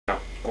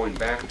going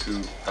back to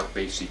our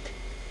basic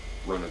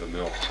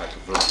run-of-the-mill type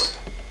of vertebrate,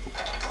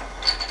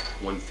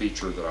 one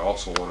feature that I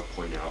also want to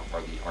point out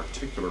are the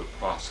articular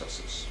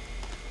processes.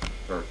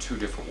 There are two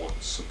different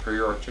ones,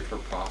 superior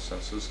articular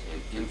processes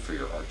and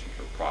inferior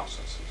articular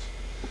processes.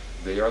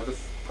 They are the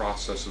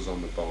processes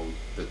on the bone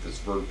that this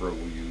vertebra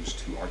will use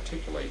to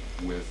articulate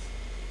with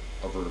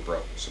a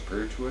vertebra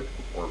superior to it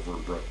or a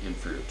vertebra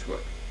inferior to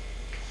it.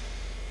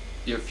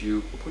 If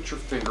you put your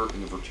finger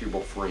in the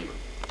vertebral foramen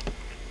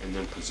and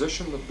then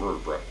position the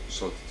vertebra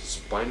so that the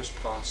spinous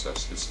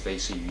process is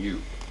facing you,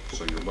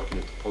 so you're looking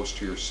at the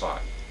posterior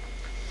side,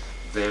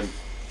 then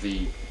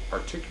the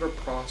articular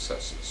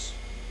processes,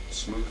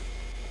 smooth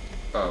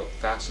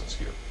facets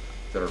here,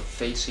 that are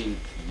facing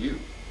you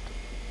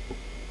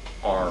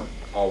are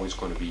always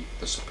going to be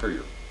the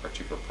superior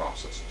articular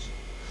processes.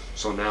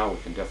 So now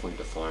we can definitely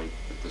define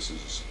that this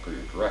is a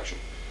superior direction.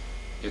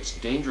 It's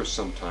dangerous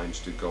sometimes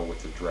to go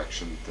with the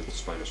direction that the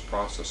spinous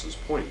process is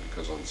pointing,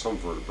 because on some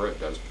vertebrae it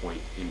does point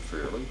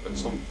inferiorly, but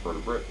some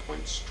vertebrae it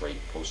points straight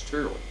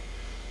posteriorly.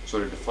 So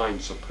to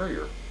define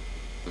superior,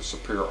 the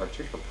superior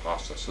articular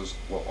processes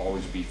will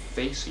always be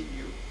facing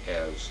you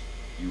as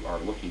you are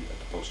looking at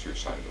the posterior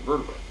side of the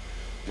vertebra.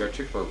 The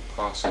articular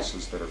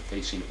processes that are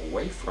facing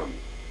away from you,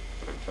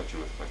 that I'm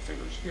touching with my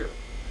fingers here,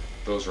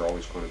 those are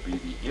always going to be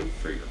the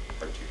inferior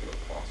articular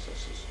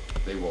processes.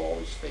 They will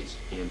always face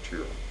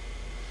anteriorly.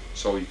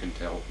 So you can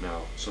tell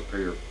now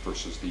superior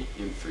versus the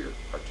inferior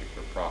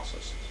articular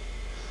processes.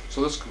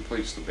 So this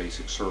completes the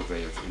basic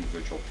survey of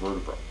individual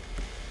vertebrae.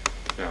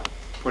 Now,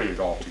 putting it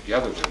all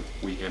together then,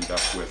 we end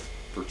up with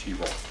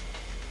vertebral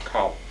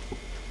column,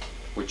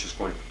 which is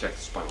going to protect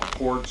the spinal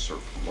cord,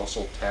 serve for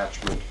muscle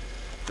attachment,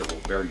 that will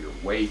bear your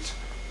weight,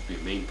 be a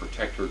main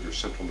protector of your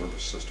central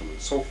nervous system,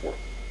 and so forth.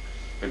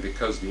 And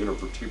because the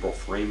intervertebral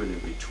foramen in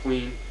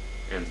between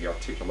and the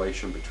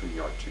articulation between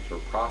the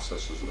articular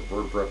processes of the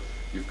vertebra,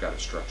 you've got a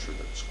structure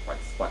that's quite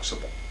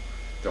flexible.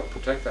 They'll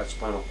protect that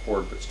spinal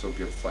cord but still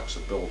give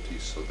flexibility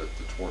so that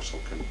the torso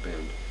can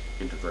bend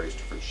into various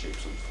different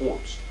shapes and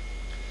forms.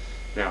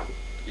 Now,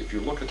 if you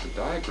look at the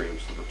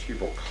diagrams of the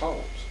vertebral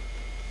columns,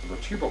 the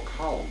vertebral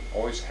column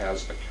always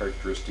has a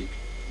characteristic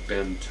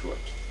bend to it,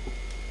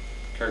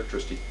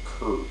 characteristic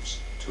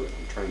curves to it.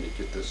 I'm trying to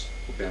get this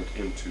bent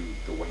into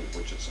the way in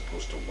which it's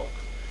supposed to look.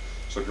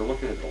 So if you're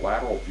looking at the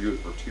lateral view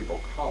of the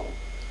vertebral column,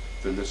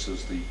 then this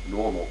is the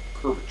normal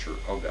curvature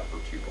of that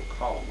vertebral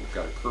column. We've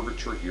got a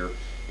curvature here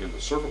in the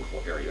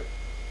cervical area,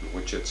 in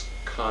which it's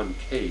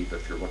concave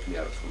if you're looking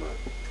at it from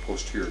a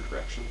posterior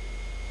direction.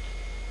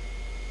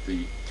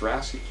 The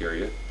thoracic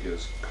area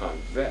is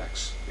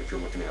convex if you're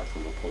looking at it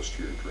from a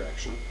posterior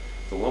direction.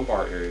 The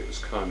lumbar area is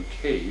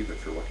concave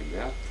if you're looking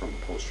at it from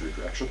a posterior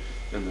direction,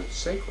 and the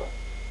sacral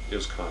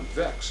is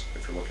convex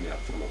if you're looking at it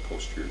from a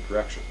posterior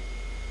direction.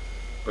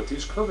 But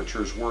these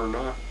curvatures were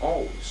not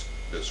always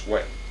this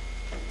way.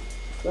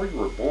 Before you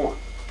were born,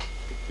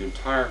 the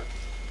entire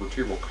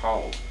vertebral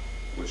column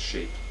was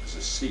shaped as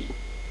a C,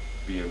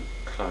 being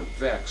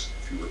convex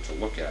if you were to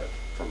look at it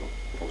from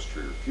a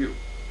posterior view.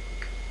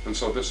 And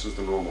so this is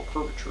the normal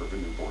curvature of a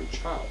newborn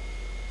child.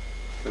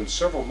 Then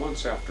several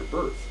months after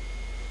birth,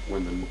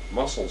 when the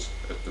muscles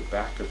at the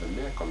back of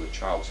the neck on the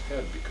child's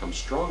head become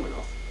strong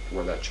enough to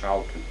where that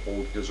child can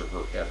hold his or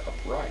her head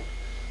upright,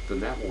 then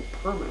that will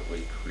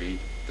permanently create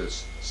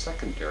this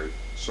secondary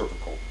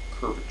cervical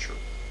curvature.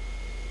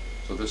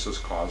 So this is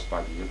caused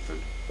by the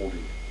infant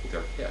holding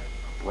their head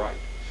upright.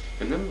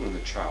 And then when the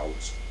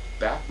child's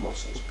back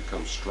muscles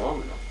become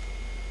strong enough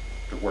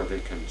to where they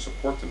can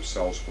support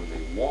themselves when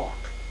they walk,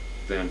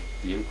 then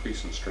the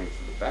increase in strength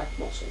of the back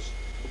muscles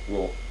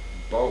will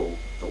bow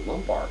the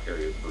lumbar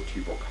area of the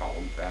vertebral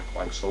column back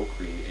like so,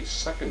 creating a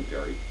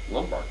secondary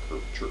lumbar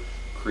curvature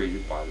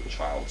created by the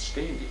child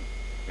standing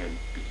and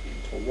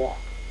beginning to walk.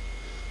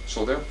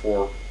 So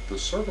therefore, the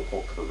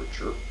cervical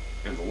curvature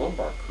and the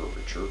lumbar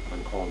curvature,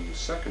 I'm calling these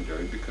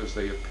secondary because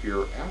they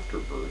appear after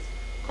birth,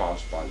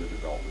 caused by the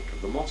development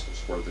of the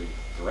muscles, where the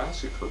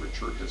thoracic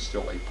curvature is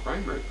still a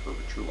primary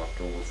curvature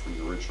left over from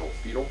the original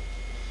fetal,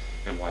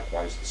 and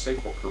likewise the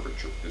sacral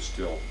curvature is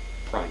still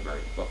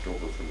primary, left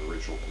over from the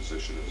original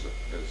position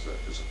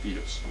as a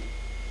fetus.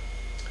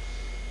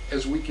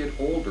 As we get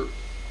older,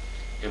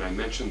 and I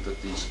mentioned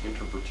that these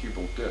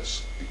intervertebral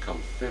discs become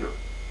thinner,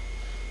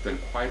 then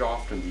quite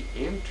often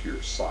the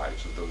anterior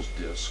sides of those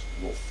discs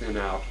will thin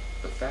out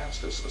the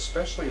fastest,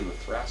 especially in the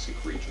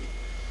thoracic region,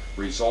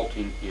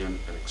 resulting in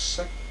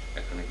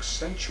an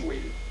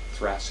accentuated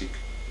thoracic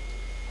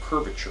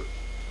curvature,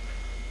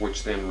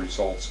 which then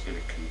results in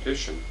a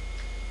condition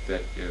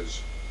that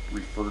is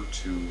referred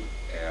to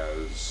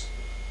as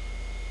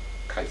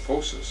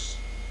kyphosis,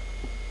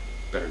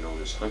 better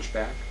known as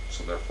hunchback.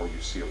 So therefore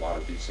you see a lot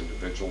of these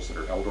individuals that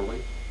are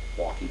elderly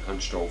walking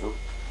hunched over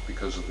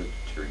because of the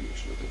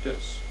deterioration of the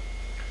discs.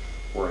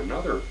 Or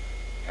another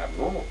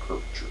abnormal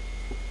curvature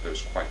that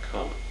is quite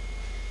common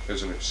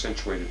is an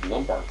accentuated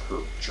lumbar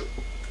curvature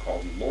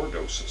called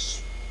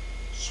lordosis,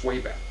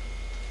 swayback.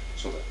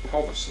 So the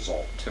pelvis is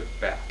all tipped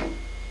back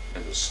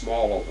and the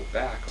small of the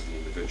back of the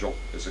individual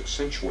is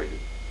accentuated.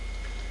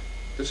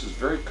 This is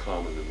very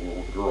common in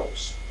little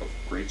girls of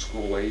grade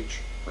school age,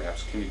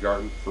 perhaps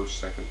kindergarten, first,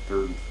 second,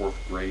 third, and fourth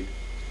grade.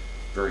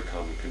 Very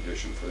common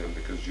condition for them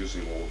because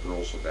usually little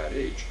girls of that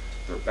age,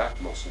 their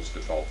back muscles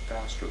develop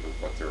faster than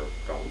what their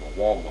abdominal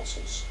wall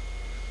muscles.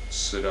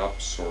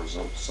 Sit-ups or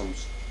some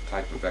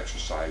type of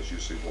exercise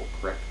usually will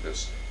correct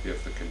this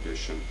if the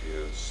condition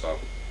is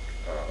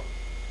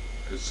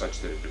such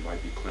that it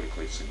might be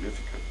clinically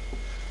significant.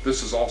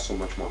 This is also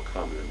much more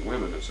common in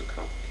women as a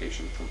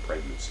complication from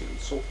pregnancy and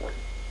so forth.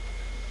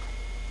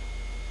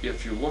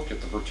 If you look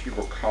at the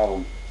vertebral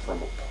column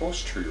from a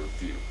posterior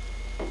view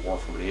or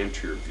from an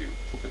anterior view,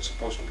 it's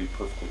supposed to be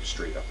perfectly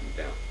straight up and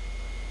down.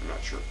 I'm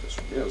not sure if this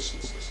one is,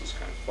 since this is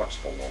kind of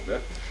flexible a little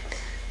bit,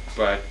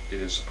 but it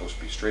is supposed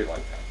to be straight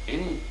like that.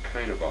 Any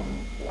kind of a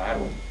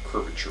lateral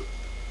curvature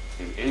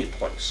in any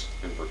place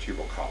in the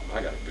vertebral column,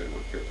 I got a good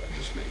one here that I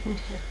just made,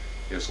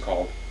 is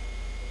called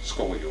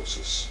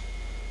scoliosis,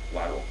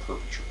 lateral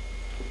curvature.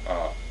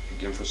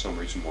 Again, for some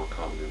reason more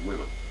common in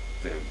women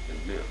than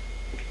in men.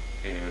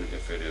 And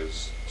if it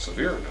is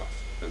severe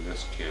enough, then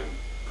this can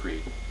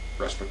create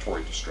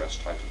respiratory distress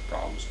type of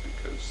problems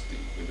because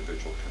the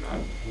individual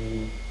cannot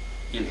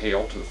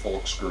inhale to the full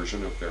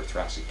excursion of their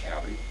thoracic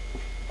cavity.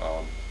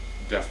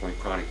 Definitely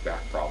chronic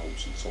back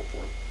problems and so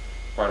forth.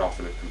 Quite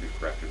often it can be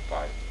corrected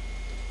by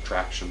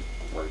traction,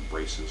 wearing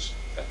braces,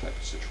 that type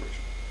of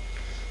situation.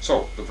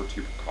 So, the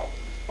vertebral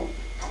column.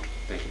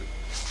 Thank you.